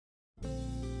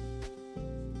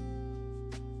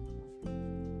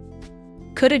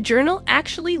Could a journal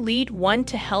actually lead one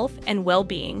to health and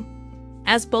well-being?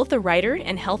 As both a writer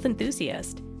and health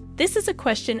enthusiast, this is a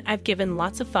question I've given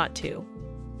lots of thought to.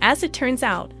 As it turns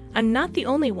out, I'm not the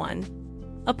only one.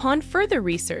 Upon further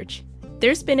research,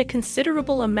 there's been a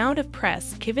considerable amount of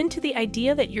press given to the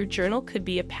idea that your journal could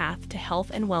be a path to health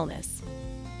and wellness.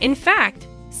 In fact,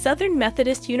 Southern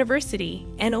Methodist University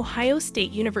and Ohio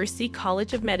State University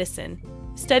College of Medicine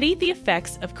studied the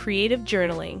effects of creative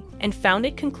journaling and found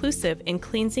it conclusive in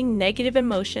cleansing negative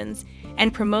emotions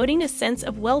and promoting a sense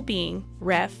of well-being.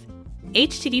 Ref.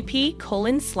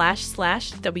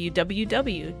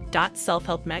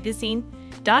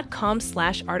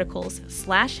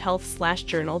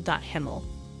 http://www.selfhelpmagazine.com/articles/health/journal.hemel.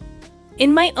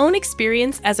 In my own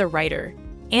experience as a writer,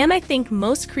 and I think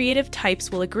most creative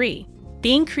types will agree,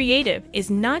 being creative is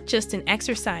not just an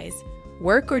exercise,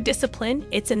 work, or discipline,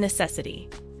 it's a necessity.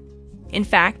 In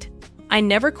fact, I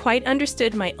never quite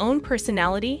understood my own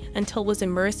personality until was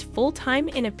immersed full-time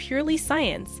in a purely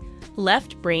science,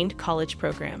 left-brained college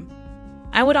program.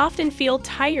 I would often feel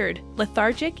tired,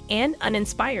 lethargic, and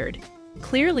uninspired.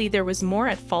 Clearly, there was more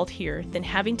at fault here than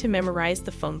having to memorize the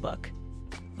phone book.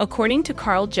 According to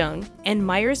Carl Jung and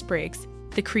Myers-Briggs,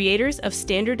 the creators of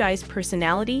standardized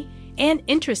personality and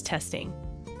interest testing,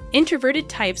 introverted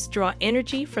types draw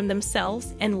energy from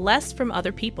themselves and less from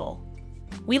other people.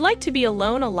 We like to be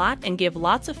alone a lot and give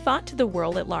lots of thought to the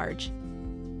world at large.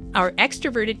 Our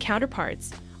extroverted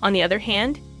counterparts, on the other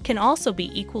hand, can also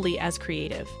be equally as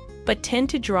creative, but tend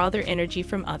to draw their energy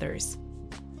from others.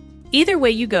 Either way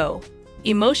you go,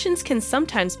 emotions can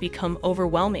sometimes become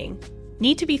overwhelming,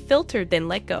 need to be filtered then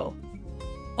let go.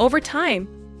 Over time,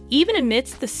 even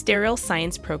amidst the sterile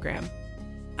science program,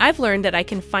 I've learned that I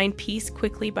can find peace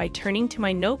quickly by turning to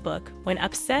my notebook when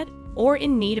upset or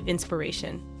in need of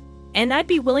inspiration. And I'd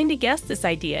be willing to guess this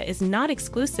idea is not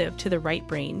exclusive to the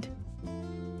right-brained.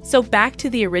 So back to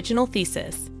the original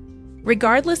thesis.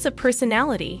 Regardless of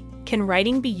personality, can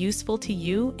writing be useful to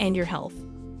you and your health?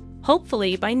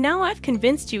 Hopefully, by now I've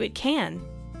convinced you it can.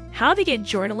 How to get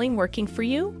journaling working for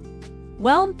you?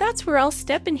 Well, that's where I'll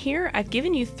step in here. I've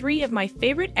given you 3 of my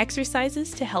favorite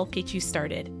exercises to help get you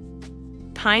started.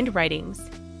 Timed writings.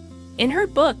 In her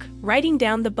book, Writing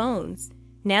Down the Bones,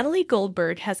 Natalie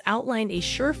Goldberg has outlined a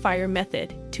surefire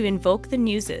method to invoke the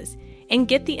muses and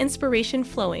get the inspiration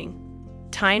flowing.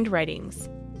 Timed writings.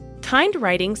 Timed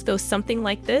writings go something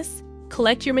like this.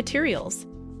 Collect your materials.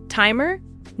 Timer,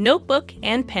 notebook,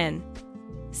 and pen.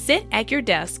 Sit at your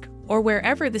desk or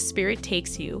wherever the spirit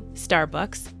takes you,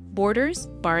 Starbucks, Borders,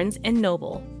 Barnes &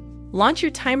 Noble. Launch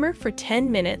your timer for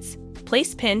 10 minutes,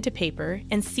 place pen to paper,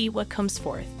 and see what comes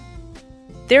forth.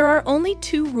 There are only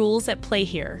 2 rules at play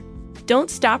here.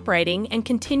 Don't stop writing and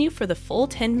continue for the full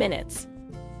 10 minutes.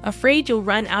 Afraid you'll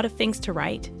run out of things to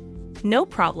write? No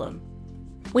problem.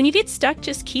 When you get stuck,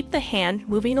 just keep the hand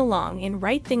moving along and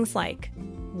write things like,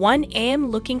 1 a.m.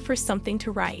 looking for something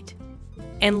to write,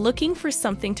 and looking for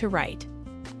something to write.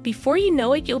 Before you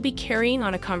know it, you'll be carrying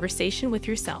on a conversation with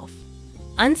yourself.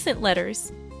 Unsent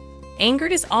letters.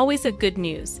 Angered is always a good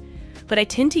news, but I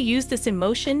tend to use this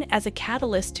emotion as a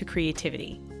catalyst to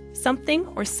creativity. Something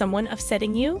or someone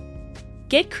upsetting you?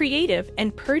 Get creative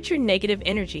and purge your negative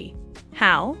energy.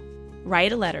 How?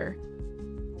 Write a letter.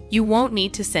 You won't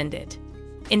need to send it.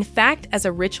 In fact, as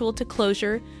a ritual to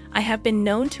closure, I have been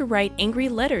known to write angry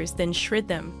letters, then shred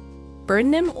them,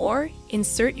 burn them, or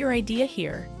insert your idea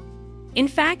here. In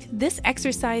fact, this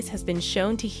exercise has been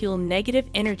shown to heal negative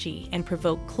energy and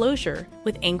provoke closure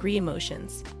with angry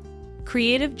emotions.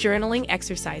 Creative journaling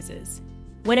exercises.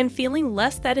 When I'm feeling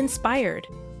less than inspired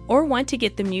or want to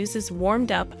get the muses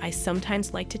warmed up, I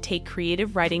sometimes like to take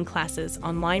creative writing classes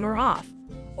online or off,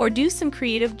 or do some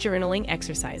creative journaling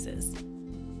exercises.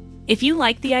 If you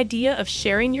like the idea of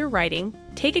sharing your writing,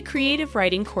 take a creative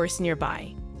writing course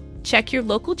nearby. Check your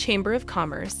local Chamber of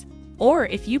Commerce, or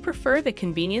if you prefer the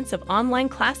convenience of online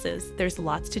classes, there's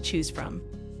lots to choose from.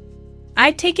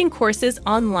 I've taken courses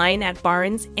online at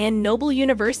Barnes & Noble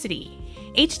University,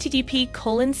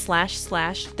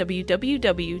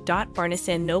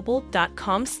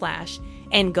 http://www.barnesandnoble.com/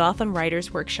 and Gotham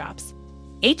Writers Workshops,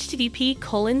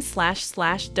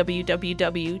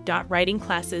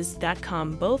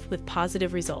 http://www.writingclasses.com, both with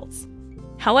positive results.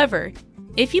 However,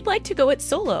 if you'd like to go it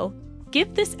solo,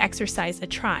 give this exercise a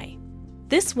try.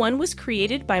 This one was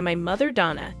created by my mother,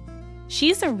 Donna.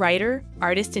 She is a writer,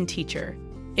 artist, and teacher,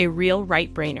 a real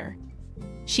right-brainer.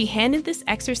 She handed this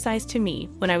exercise to me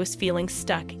when I was feeling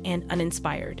stuck and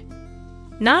uninspired.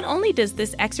 Not only does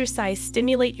this exercise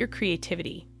stimulate your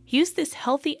creativity, use this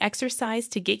healthy exercise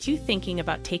to get you thinking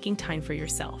about taking time for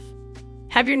yourself.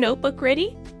 Have your notebook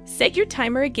ready? Set your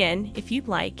timer again if you'd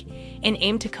like, and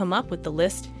aim to come up with the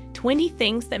list 20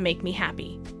 things that make me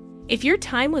happy. If your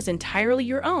time was entirely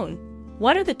your own,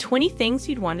 what are the 20 things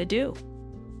you'd want to do?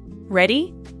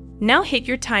 Ready? Now hit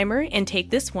your timer and take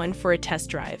this one for a test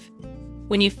drive.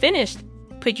 When you've finished,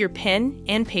 put your pen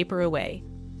and paper away.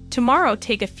 Tomorrow,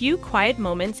 take a few quiet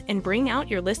moments and bring out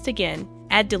your list again,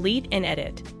 add, delete, and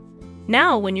edit.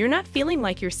 Now, when you're not feeling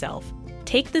like yourself,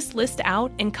 take this list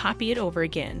out and copy it over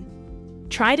again.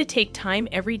 Try to take time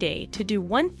every day to do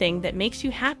one thing that makes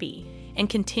you happy and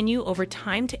continue over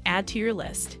time to add to your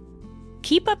list.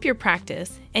 Keep up your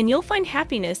practice, and you'll find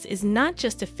happiness is not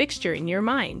just a fixture in your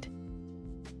mind.